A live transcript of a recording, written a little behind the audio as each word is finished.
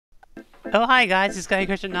Oh hi guys, it's Guy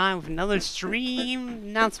Christian 9 with another stream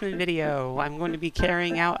announcement video. I'm going to be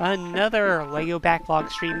carrying out another LEGO Backlog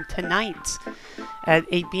stream tonight at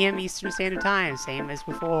 8 p.m. Eastern Standard Time, same as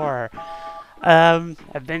before.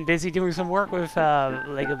 I've been busy doing some work with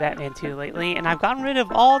LEGO Batman 2 lately, and I've gotten rid of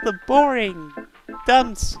all the boring,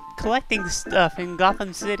 dumb collecting stuff in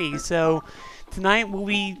Gotham City, so tonight we'll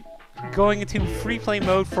be going into free play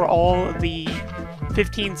mode for all of the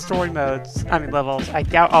 15 story levels. I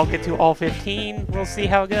doubt I'll get to all 15. We'll see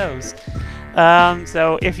how it goes.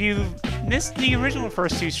 So if you missed the original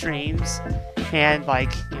first two streams and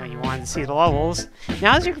you wanted to see the levels,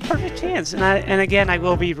 now's your perfect chance. And again, I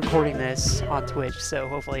will be recording this on Twitch, so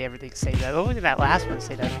hopefully everything stays up. Hopefully that last one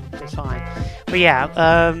stayed up just fine. But yeah,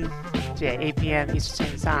 8 p.m.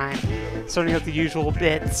 Eastern Standard Time, starting out the usual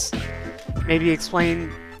bits. Maybe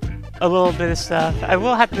explain a little bit of stuff. I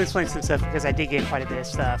will have to explain some stuff because I did get quite a bit of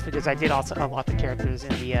stuff, because I did also unlock the characters in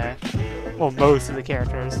the, most of the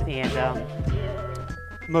characters, and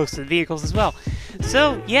most of the vehicles as well.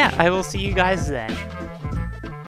 So yeah, I will see you guys then.